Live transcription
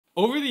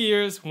Over the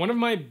years, one of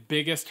my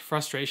biggest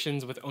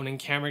frustrations with owning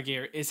camera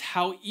gear is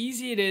how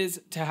easy it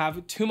is to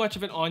have too much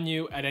of it on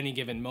you at any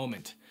given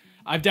moment.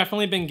 I've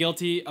definitely been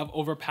guilty of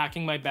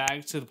overpacking my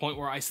bags to the point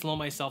where I slow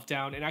myself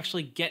down and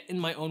actually get in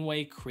my own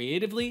way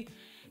creatively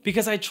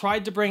because I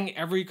tried to bring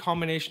every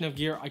combination of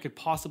gear I could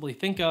possibly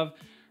think of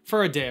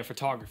for a day of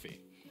photography.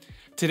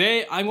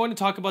 Today, I'm going to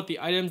talk about the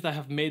items that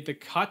have made the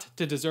cut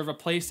to deserve a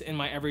place in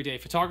my everyday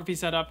photography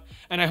setup,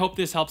 and I hope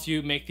this helps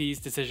you make these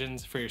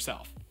decisions for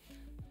yourself.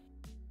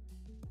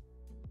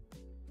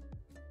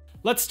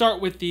 Let's start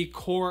with the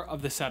core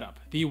of the setup,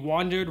 the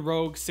Wandered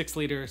Rogue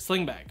 6-liter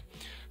sling bag.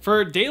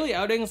 For daily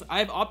outings,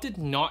 I've opted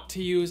not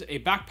to use a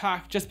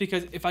backpack just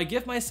because if I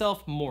give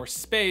myself more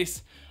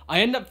space,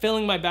 I end up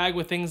filling my bag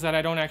with things that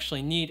I don't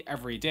actually need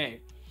every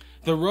day.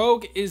 The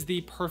Rogue is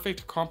the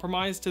perfect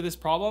compromise to this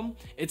problem.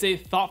 It's a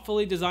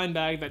thoughtfully designed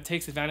bag that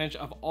takes advantage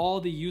of all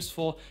the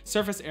useful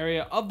surface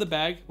area of the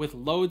bag with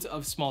loads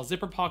of small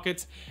zipper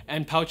pockets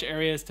and pouch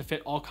areas to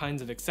fit all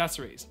kinds of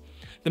accessories.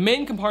 The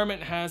main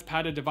compartment has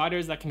padded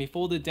dividers that can be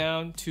folded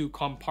down to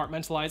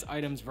compartmentalize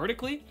items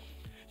vertically.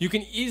 You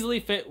can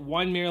easily fit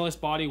one mirrorless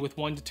body with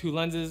 1 to 2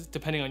 lenses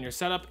depending on your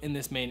setup in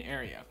this main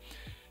area.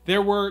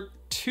 There were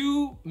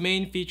two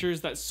main features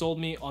that sold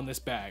me on this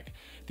bag.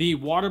 The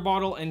water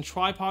bottle and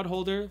tripod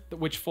holder,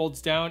 which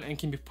folds down and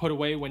can be put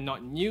away when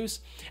not in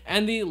use,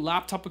 and the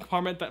laptop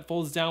compartment that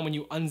folds down when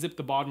you unzip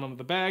the bottom of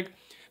the bag.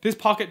 This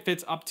pocket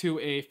fits up to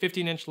a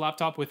 15-inch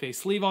laptop with a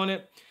sleeve on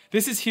it.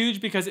 This is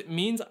huge because it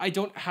means I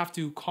don't have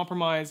to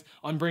compromise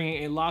on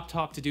bringing a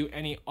laptop to do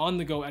any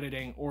on-the-go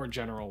editing or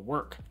general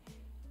work.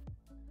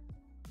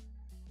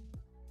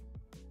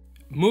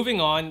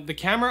 Moving on, the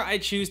camera I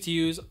choose to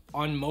use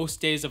on most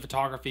days of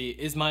photography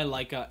is my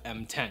Leica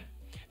M10.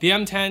 The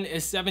M10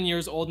 is 7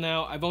 years old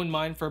now. I've owned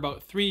mine for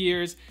about 3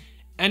 years,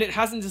 and it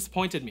hasn't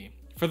disappointed me.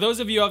 For those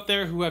of you out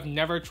there who have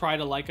never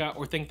tried a Leica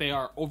or think they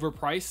are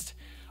overpriced,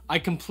 I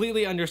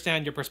completely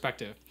understand your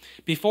perspective.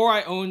 Before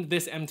I owned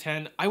this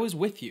M10, I was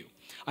with you.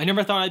 I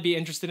never thought I'd be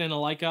interested in a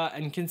Leica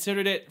and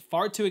considered it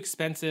far too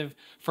expensive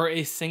for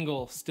a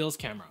single stills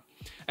camera,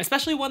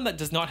 especially one that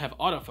does not have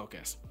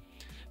autofocus.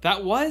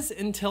 That was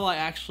until I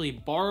actually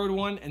borrowed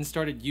one and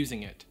started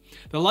using it.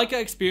 The Leica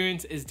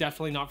experience is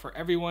definitely not for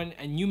everyone,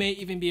 and you may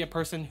even be a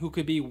person who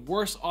could be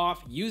worse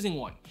off using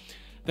one.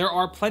 There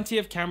are plenty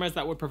of cameras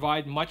that would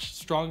provide much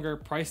stronger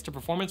price to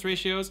performance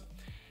ratios.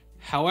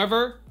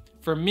 However,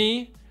 for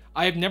me,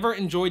 I have never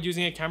enjoyed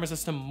using a camera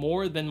system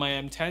more than my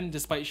M10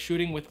 despite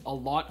shooting with a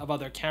lot of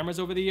other cameras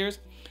over the years.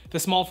 The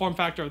small form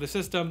factor of the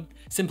system,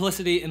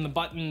 simplicity in the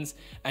buttons,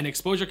 and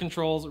exposure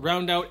controls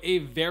round out a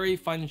very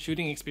fun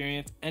shooting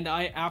experience, and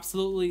I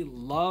absolutely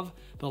love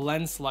the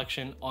lens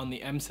selection on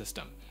the M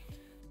system.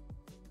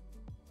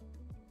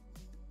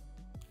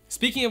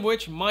 Speaking of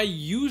which, my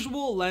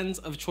usual lens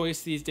of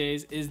choice these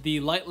days is the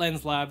Light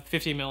Lens Lab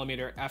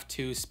 50mm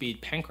f2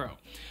 Speed Pencro.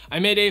 I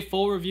made a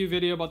full review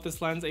video about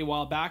this lens a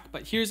while back,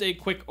 but here's a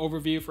quick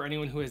overview for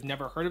anyone who has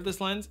never heard of this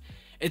lens.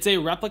 It's a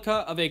replica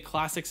of a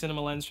classic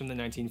cinema lens from the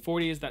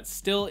 1940s that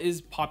still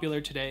is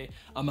popular today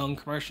among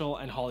commercial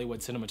and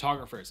Hollywood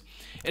cinematographers.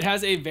 It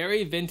has a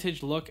very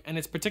vintage look, and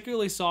it's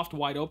particularly soft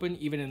wide open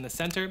even in the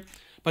center,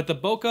 but the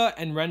bokeh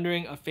and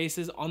rendering of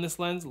faces on this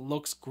lens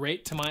looks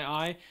great to my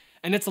eye,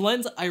 and it's a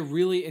lens I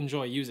really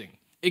enjoy using.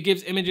 It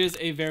gives images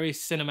a very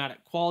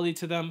cinematic quality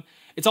to them.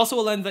 It's also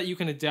a lens that you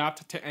can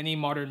adapt to any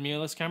modern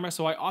mirrorless camera,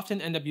 so I often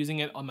end up using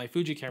it on my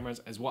Fuji cameras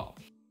as well.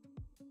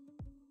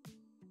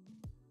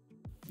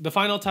 The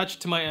final touch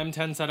to my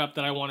M10 setup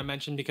that I want to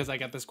mention, because I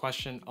get this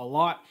question a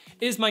lot,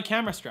 is my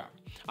camera strap.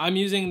 I'm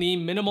using the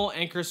minimal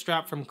anchor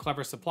strap from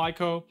Clever Supply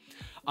Co.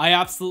 I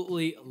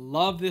absolutely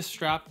love this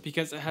strap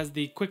because it has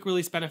the quick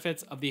release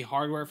benefits of the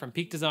hardware from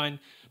Peak Design,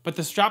 but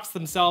the straps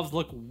themselves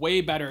look way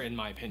better in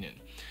my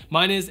opinion.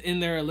 Mine is in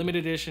their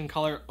limited edition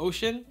color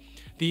Ocean.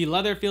 The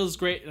leather feels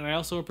great, and I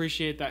also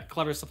appreciate that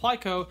Clever Supply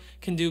Co.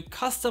 can do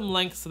custom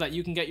lengths so that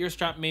you can get your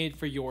strap made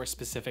for your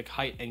specific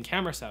height and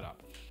camera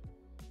setup.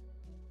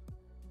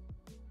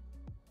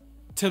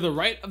 To the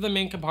right of the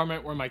main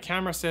compartment where my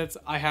camera sits,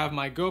 I have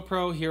my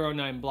GoPro Hero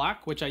 9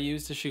 Black, which I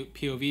use to shoot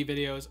POV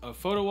videos of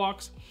photo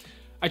walks.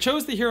 I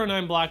chose the Hero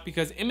 9 Black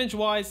because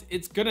image-wise,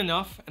 it's good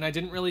enough, and I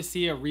didn't really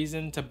see a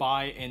reason to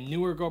buy a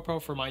newer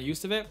GoPro for my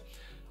use of it.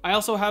 I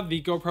also have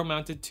the GoPro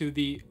mounted to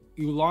the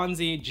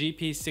Ulanzi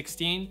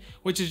GP16,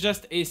 which is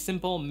just a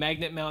simple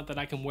magnet mount that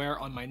I can wear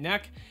on my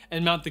neck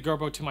and mount the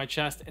GoPro to my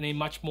chest in a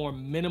much more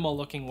minimal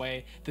looking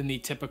way than the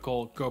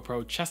typical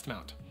GoPro chest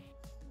mount.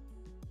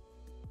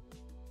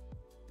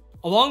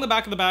 Along the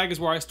back of the bag is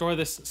where I store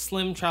this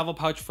slim travel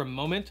pouch from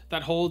Moment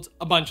that holds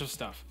a bunch of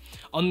stuff.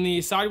 On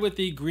the side with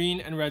the green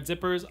and red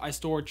zippers, I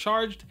store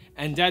charged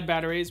and dead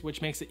batteries,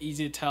 which makes it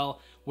easy to tell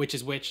which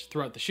is which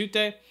throughout the shoot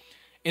day.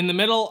 In the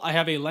middle, I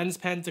have a lens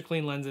pen to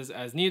clean lenses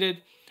as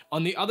needed.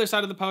 On the other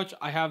side of the pouch,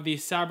 I have the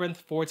Sabrinth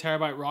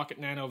 4TB Rocket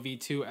Nano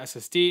V2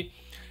 SSD.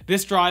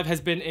 This drive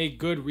has been a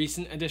good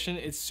recent addition.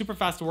 It's super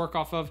fast to work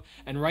off of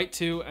and write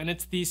to, and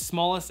it's the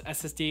smallest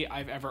SSD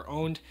I've ever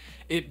owned.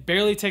 It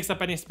barely takes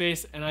up any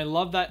space, and I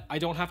love that I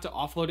don't have to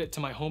offload it to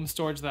my home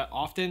storage that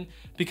often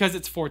because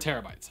it's 4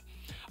 terabytes.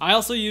 I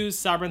also use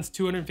Sabrinth's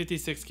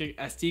 256 gig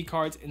SD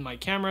cards in my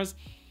cameras.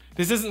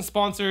 This isn't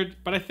sponsored,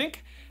 but I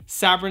think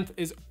Sabrinth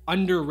is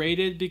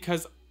underrated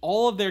because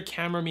all of their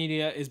camera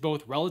media is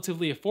both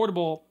relatively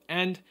affordable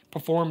and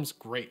performs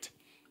great.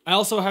 I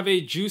also have a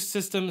Juice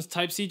Systems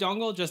Type-C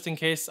dongle just in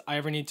case I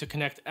ever need to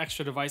connect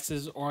extra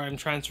devices or I'm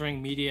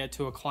transferring media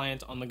to a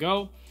client on the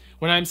go.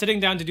 When I'm sitting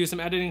down to do some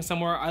editing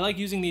somewhere, I like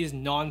using these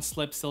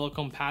non-slip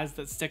silicone pads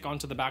that stick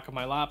onto the back of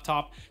my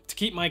laptop to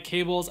keep my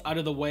cables out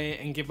of the way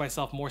and give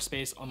myself more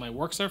space on my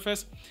work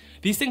surface.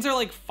 These things are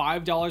like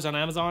 $5 on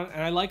Amazon,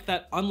 and I like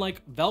that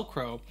unlike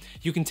Velcro,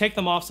 you can take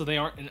them off so they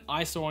aren't an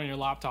eyesore on your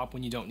laptop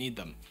when you don't need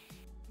them.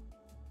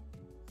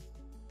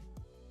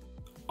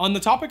 On the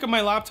topic of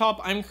my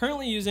laptop, I'm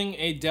currently using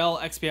a Dell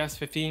XPS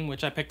 15,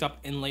 which I picked up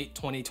in late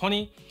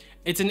 2020.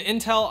 It's an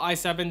Intel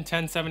i7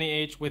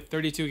 1070H with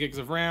 32 gigs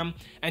of RAM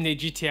and a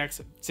GTX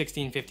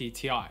 1650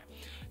 Ti.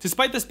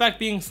 Despite the spec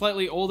being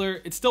slightly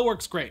older, it still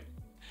works great.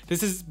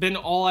 This has been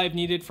all I've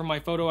needed for my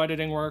photo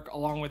editing work,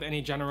 along with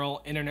any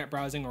general internet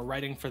browsing or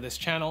writing for this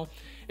channel.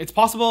 It's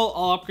possible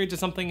I'll upgrade to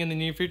something in the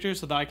near future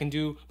so that I can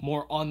do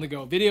more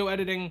on-the-go video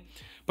editing,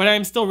 but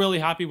I'm still really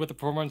happy with the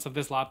performance of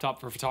this laptop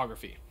for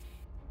photography.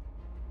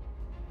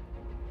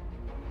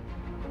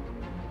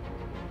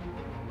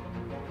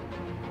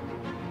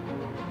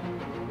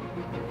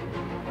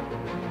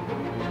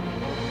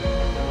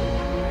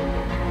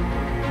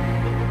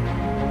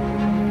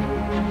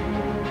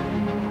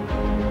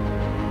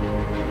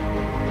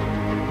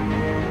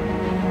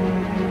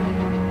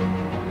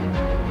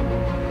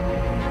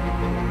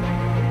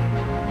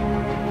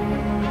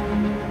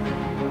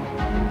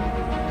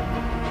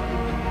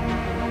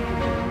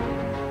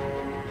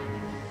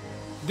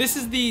 This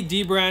is the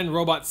dbrand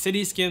Robot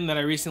City skin that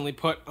I recently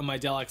put on my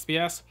Dell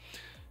XPS.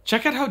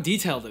 Check out how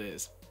detailed it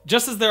is.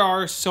 Just as there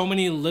are so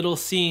many little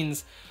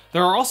scenes,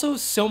 there are also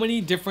so many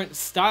different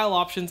style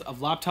options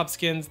of laptop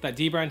skins that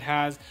dbrand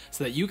has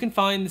so that you can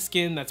find the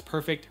skin that's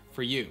perfect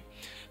for you.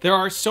 There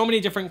are so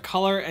many different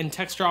color and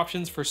texture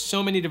options for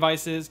so many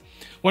devices.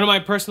 One of my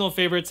personal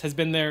favorites has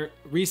been their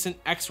recent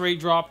X-ray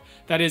drop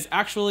that is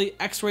actually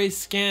X-ray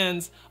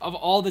scans of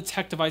all the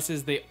tech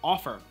devices they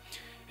offer.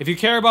 If you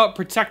care about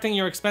protecting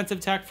your expensive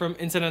tech from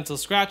incidental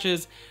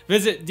scratches,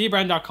 visit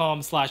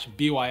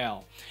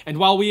dbrand.com/BYL. And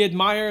while we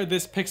admire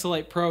this Pixel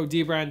 8 Pro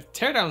dbrand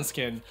teardown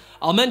skin,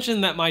 I'll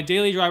mention that my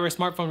daily driver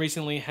smartphone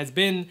recently has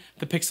been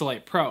the Pixel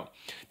 8 Pro.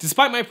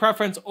 Despite my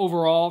preference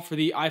overall for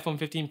the iPhone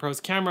 15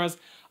 Pro's cameras,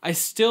 I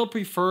still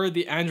prefer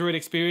the Android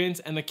experience,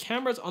 and the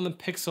cameras on the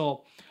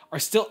Pixel are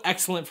still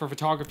excellent for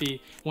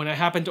photography when I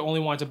happen to only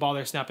want to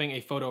bother snapping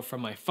a photo from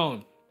my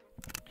phone.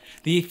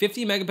 The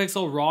 50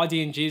 megapixel raw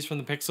DNGs from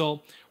the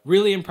Pixel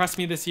really impressed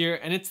me this year,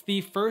 and it's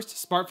the first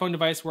smartphone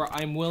device where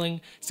I'm willing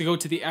to go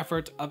to the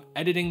effort of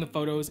editing the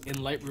photos in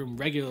Lightroom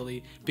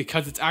regularly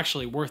because it's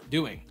actually worth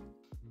doing.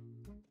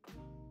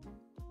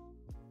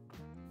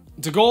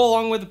 To go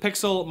along with the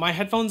Pixel, my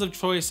headphones of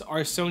choice are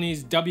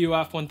Sony's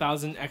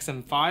WF-1000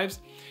 XM5s.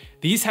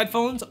 These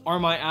headphones are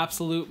my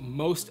absolute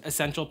most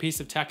essential piece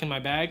of tech in my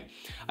bag.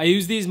 I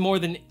use these more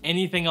than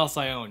anything else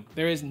I own.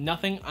 There is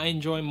nothing I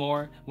enjoy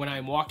more when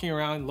I'm walking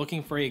around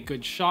looking for a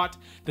good shot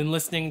than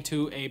listening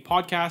to a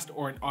podcast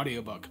or an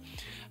audiobook.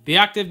 The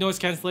active noise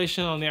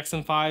cancellation on the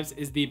XM5s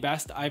is the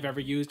best I've ever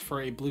used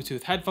for a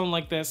Bluetooth headphone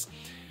like this.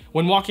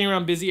 When walking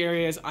around busy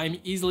areas, I'm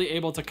easily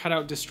able to cut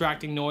out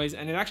distracting noise,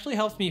 and it actually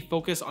helps me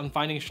focus on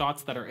finding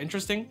shots that are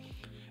interesting.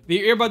 The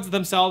earbuds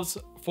themselves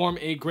form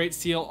a great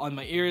seal on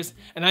my ears,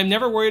 and I'm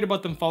never worried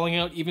about them falling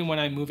out even when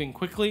I'm moving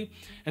quickly,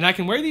 and I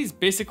can wear these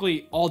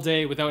basically all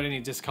day without any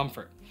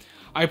discomfort.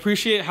 I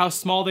appreciate how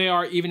small they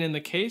are even in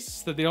the case,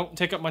 so that they don't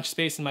take up much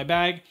space in my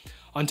bag.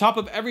 On top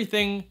of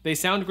everything, they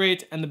sound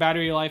great, and the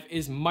battery life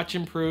is much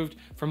improved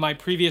from my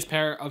previous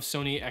pair of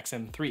Sony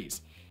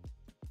XM3s.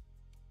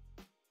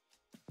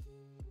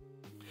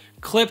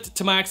 Clipped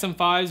to my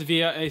XM5s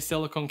via a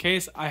silicone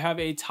case, I have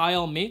a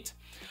Tile Mate.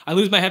 I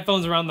lose my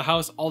headphones around the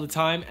house all the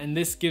time, and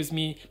this gives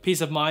me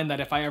peace of mind that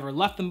if I ever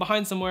left them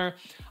behind somewhere,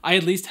 I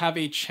at least have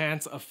a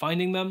chance of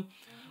finding them.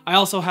 I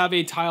also have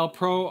a Tile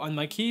Pro on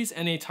my keys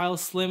and a Tile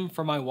Slim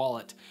for my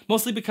wallet,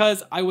 mostly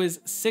because I was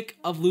sick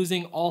of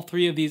losing all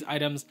three of these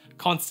items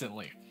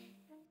constantly.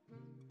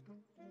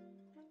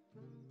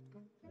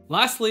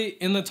 Lastly,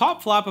 in the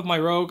top flap of my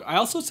Rogue, I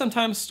also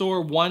sometimes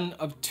store one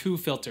of two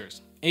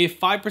filters, a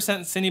 5%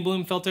 Cine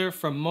Bloom filter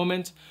from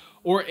Moment,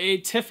 or a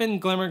Tiffin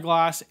Glimmer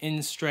Glass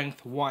in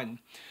Strength 1.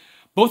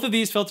 Both of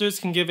these filters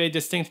can give a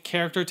distinct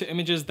character to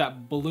images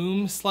that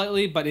bloom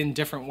slightly but in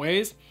different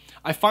ways.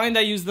 I find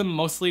I use them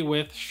mostly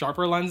with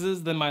sharper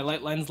lenses than my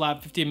Light Lens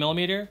Lab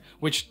 50mm,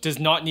 which does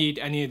not need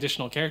any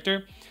additional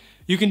character.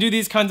 You can do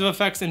these kinds of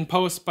effects in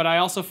post, but I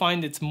also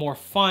find it's more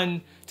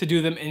fun to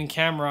do them in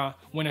camera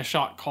when a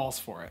shot calls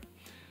for it.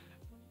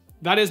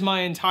 that is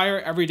my entire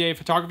everyday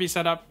photography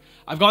setup.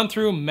 I've gone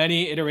through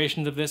many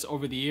iterations of this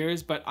over the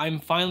years, but I'm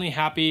finally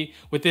happy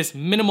with this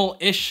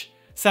minimal-ish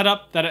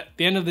setup that at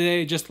the end of the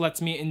day just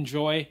lets me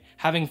enjoy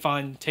having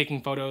fun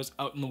taking photos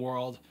out in the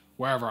world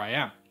wherever I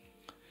am.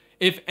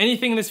 If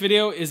anything in this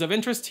video is of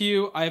interest to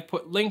you, I have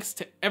put links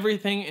to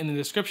everything in the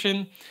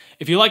description.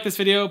 If you like this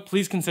video,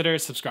 please consider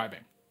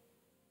subscribing.